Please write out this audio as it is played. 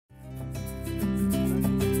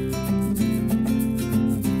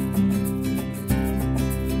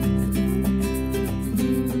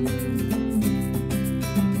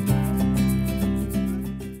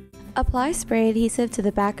Apply spray adhesive to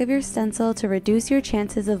the back of your stencil to reduce your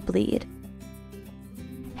chances of bleed.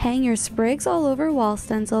 Hang your Sprigs Allover wall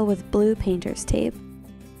stencil with blue painter's tape.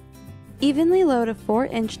 Evenly load a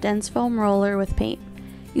 4-inch dense foam roller with paint.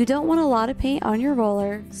 You don't want a lot of paint on your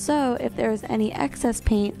roller, so if there is any excess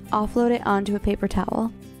paint, offload it onto a paper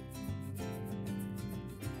towel.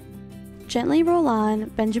 Gently roll on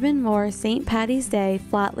Benjamin Moore St. Patty's Day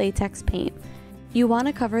flat latex paint. You want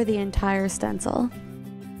to cover the entire stencil.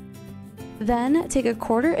 Then take a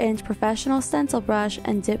 1/4 inch professional stencil brush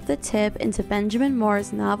and dip the tip into Benjamin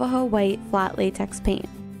Moore's Navajo white flat latex paint.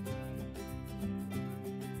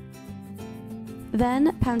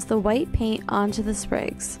 Then pounce the white paint onto the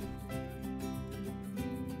sprigs.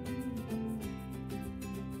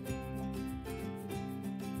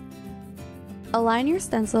 Align your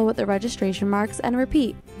stencil with the registration marks and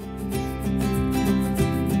repeat.